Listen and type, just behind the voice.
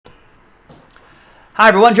Hi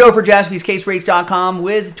everyone, Joe for JaspysCaseBreaks.com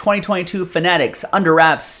with 2022 Fanatics Under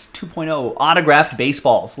Wraps 2.0 autographed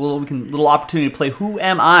baseballs. Little opportunity to play Who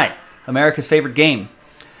Am I? America's favorite game.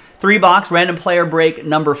 3-box random player break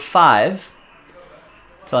number 5.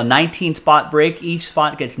 It's a 19-spot break. Each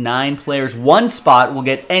spot gets 9 players. One spot will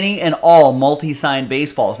get any and all multi-signed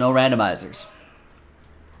baseballs. No randomizers.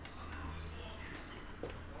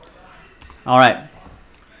 All right.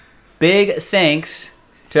 Big thanks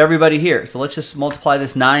to everybody here. So let's just multiply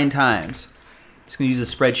this 9 times. I'm just going to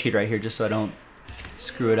use a spreadsheet right here just so I don't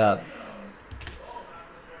screw it up.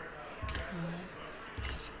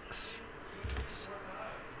 6, 7,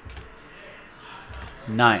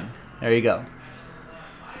 9. There you go.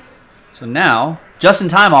 So now, just in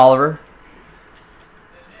time, Oliver.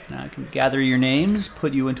 Now I can gather your names,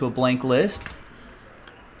 put you into a blank list.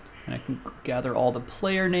 And I can gather all the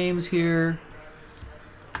player names here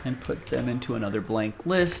and put them into another blank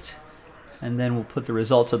list. And then we'll put the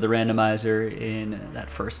results of the randomizer in that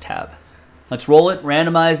first tab. Let's roll it.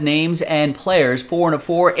 Randomize names and players. 4 and a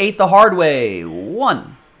 4. 8 the hard way.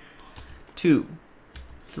 1, 2,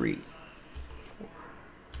 3, 4.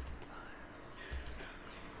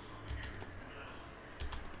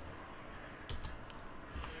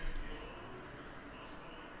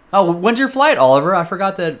 Oh, when's your flight, Oliver? I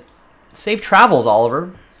forgot that. Safe travels,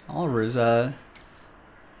 Oliver. Oliver's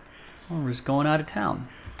going out of town.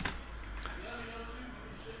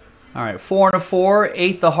 All right, 4 and a 4,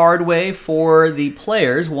 8 the hard way for the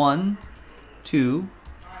players. 1, 2,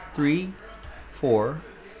 3, 4.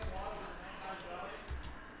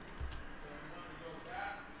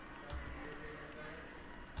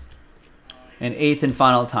 And 8th and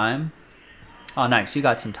final time. Oh, nice. You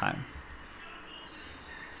got some time.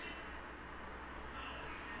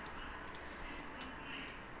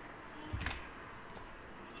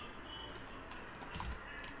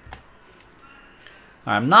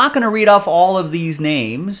 I'm not going to read off all of these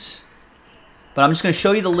names, but I'm just going to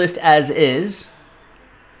show you the list as is.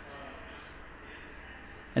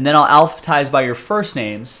 And then I'll alphabetize by your first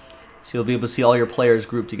names, so you'll be able to see all your players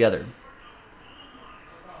grouped together.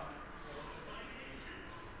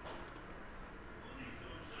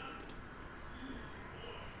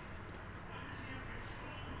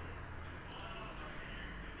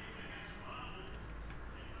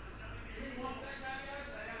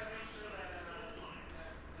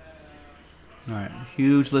 All right,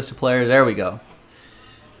 huge list of players. There we go.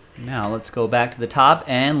 Now let's go back to the top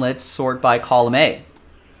and let's sort by column A.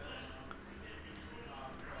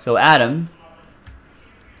 So Adam,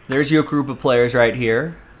 there's your group of players right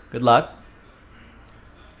here. Good luck.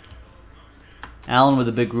 Alan with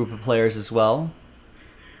a big group of players as well.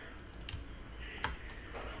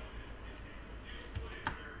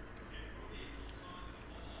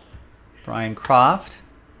 Brian Croft.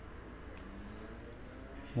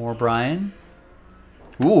 More Brian.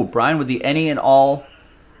 Ooh, Brian with the any and all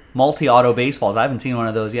multi-auto baseballs. I haven't seen one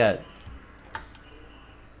of those yet.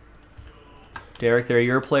 Derek, there are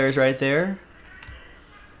your players right there.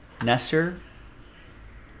 Nestor.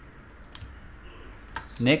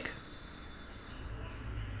 Nick.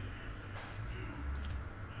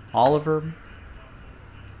 Oliver.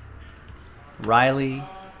 Riley.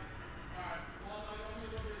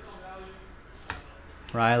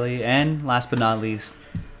 And last but not least,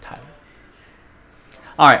 Tyler.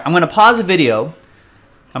 All right, I'm going to pause the video.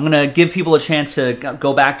 I'm going to give people a chance to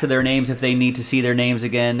go back to their names if they need to see their names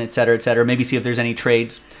again, et cetera, maybe see if there's any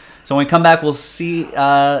trades. So when we come back, we'll see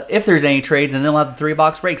if there's any trades, and then we'll have the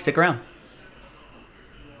 3-box break. Stick around.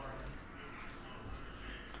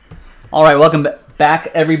 All right, welcome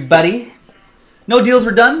back, everybody. No deals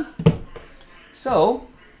were done. So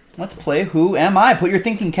let's play Who Am I? Put your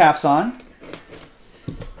thinking caps on.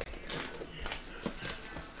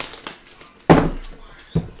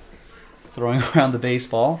 Throwing around the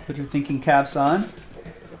baseball. Put your thinking caps on.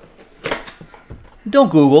 Don't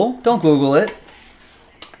Google. Don't Google it.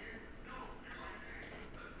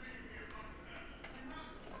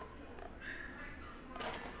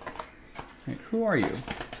 Right, who are you?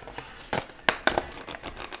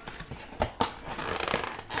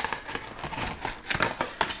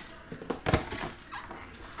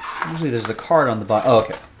 Usually there's a card on the bottom. Oh,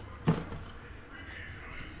 okay.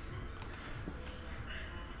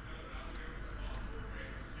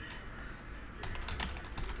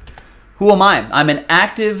 Who am I? I'm an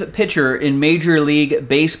active pitcher in Major League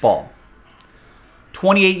Baseball.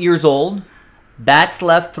 28 years old. Bats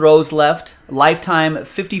left, throws left. Lifetime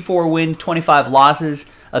 54 wins, 25 losses,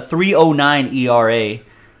 a 3.09 ERA,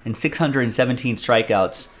 and 617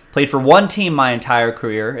 strikeouts. Played for one team my entire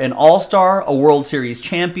career. An All-Star, a World Series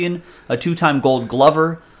champion, a 2-time Gold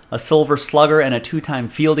Glover, a Silver Slugger, and a 2-time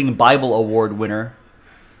Fielding Bible Award winner.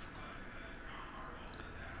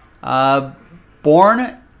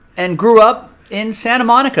 Born and grew up in Santa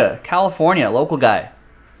Monica, California, local guy.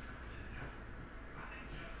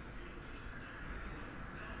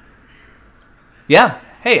 Yeah.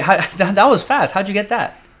 Hey, that was fast. How'd you get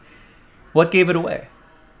that? What gave it away?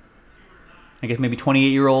 I guess maybe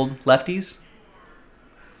 28-year-old lefties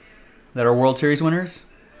that are World Series winners.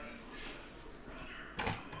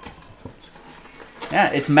 Yeah,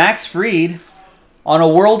 it's Max Fried on a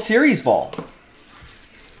World Series ball.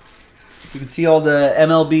 You can see all the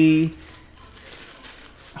MLB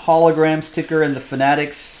hologram sticker and the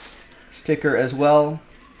Fanatics sticker as well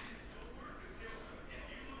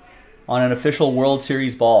on an official World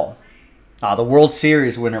Series ball. Ah, the World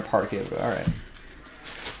Series winner part gave it. All right.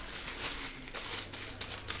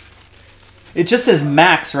 It just says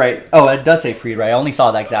Max, right? Oh, it does say Fried, right? I only saw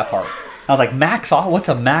like that part. I was like, Max Auto? What's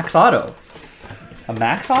a Max Auto? A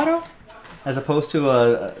Max Auto? As opposed to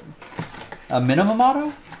a minimum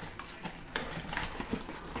auto?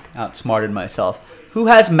 Outsmarted myself. Who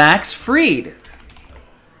has Max Fried?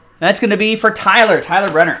 That's going to be for Tyler.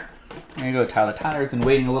 Tyler Brenner. There you go, Tyler. Tyler's been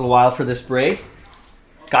waiting a little while for this break.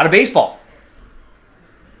 Got a baseball.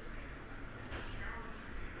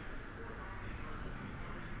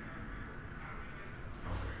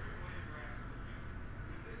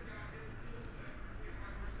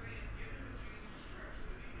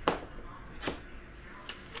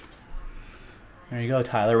 There you go,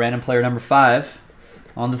 Tyler. Random player number 5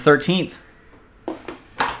 on the 13th.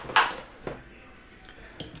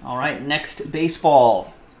 All right, next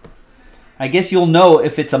baseball. I guess you'll know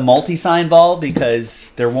if it's a multi-sign ball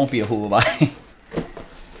because there won't be a Who Am I.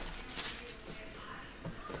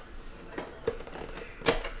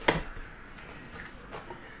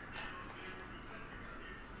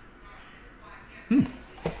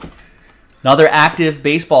 Another active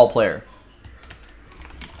baseball player.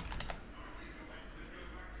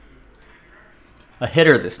 A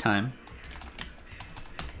hitter this time.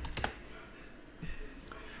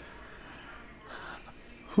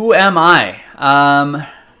 Who am I?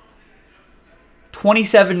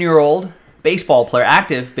 27-year-old baseball player,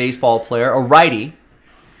 active baseball player, a righty.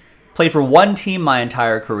 Played for one team my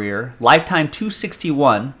entire career. Lifetime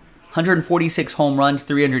 261, 146 home runs,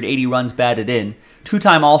 380 runs batted in.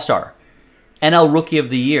 2-time All-Star. NL Rookie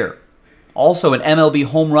of the Year. Also an MLB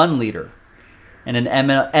home run leader. And an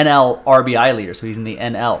NL RBI leader, so he's in the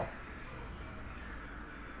NL.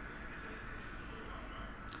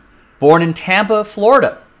 Born in Tampa,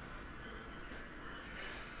 Florida,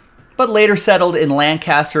 but later settled in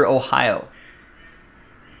Lancaster, Ohio.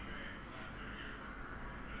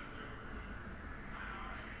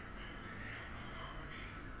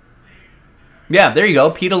 Yeah, there you go,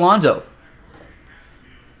 Pete Alonso.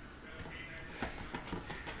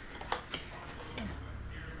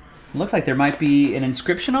 Looks like there might be an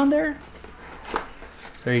inscription on there. So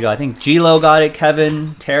there you go. I think G-Lo got it,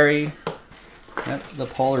 Kevin, Terry. Yep, the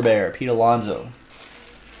polar bear, Pete Alonso.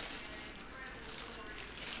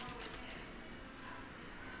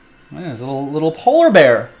 Well, there's a little polar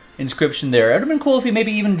bear inscription there. It would have been cool if he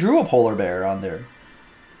maybe even drew a polar bear on there.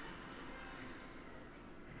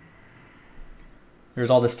 There's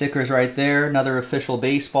all the stickers right there. Another official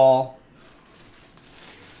baseball.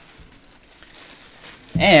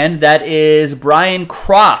 And that is Brian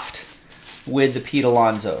Croft with the Pete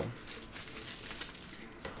Alonso.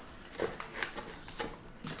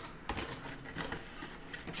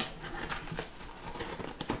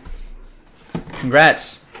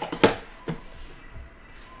 Congrats.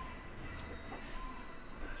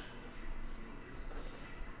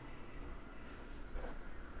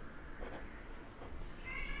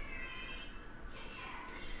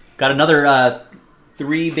 Got another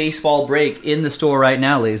 3 baseball break in the store right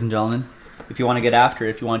now, ladies and gentlemen. If you want to get after it,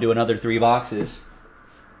 if you want to do another 3 boxes.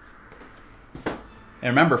 And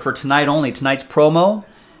remember, for tonight only, tonight's promo,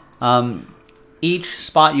 each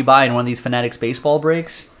spot you buy in one of these Fanatics baseball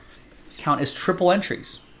breaks count as triple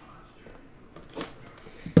entries.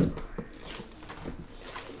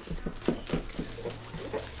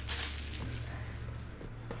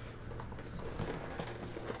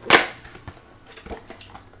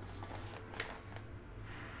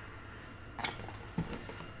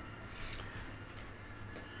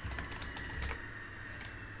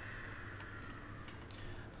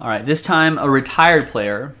 All right, this time a retired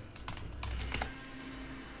player,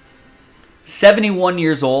 71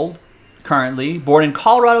 years old currently, born in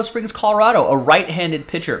Colorado Springs, Colorado, a right-handed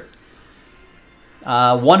pitcher.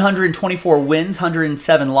 124 wins,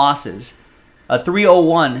 107 losses, a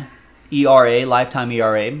 3.01 ERA, lifetime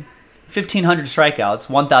ERA, 1,500 strikeouts,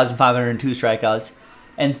 1,502 strikeouts,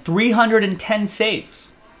 and 310 saves.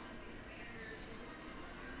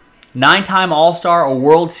 9-time All-Star, a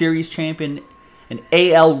World Series champion, an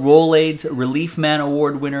AL Rolaids Relief Man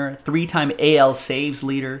Award winner, 3-time AL saves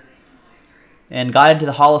leader, and got into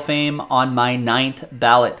the Hall of Fame on my 9th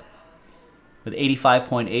ballot with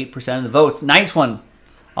 85.8% of the votes. 9th one,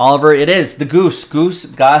 Oliver, it is the Goose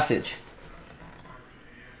Gossage,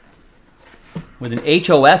 with an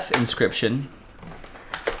HOF inscription.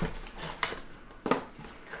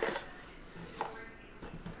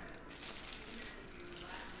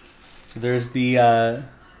 So there's the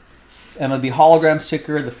MLB hologram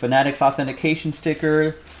sticker, the Fanatics authentication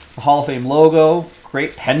sticker, the Hall of Fame logo.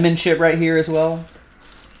 Great penmanship right here as well.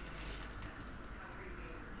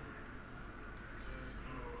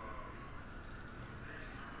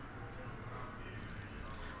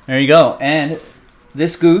 There you go. And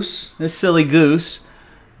this silly goose,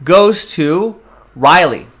 goes to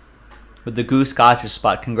Riley with the Goose Gossage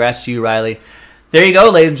spot. Congrats to you, Riley. There you go,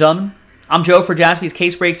 ladies and gentlemen. I'm Joe for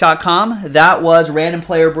JaspysCaseBreaks.com. That was random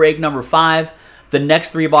player break number 5. The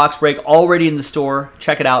next 3-box break already in the store.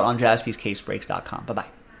 Check it out on JaspysCaseBreaks.com.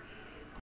 Bye-bye.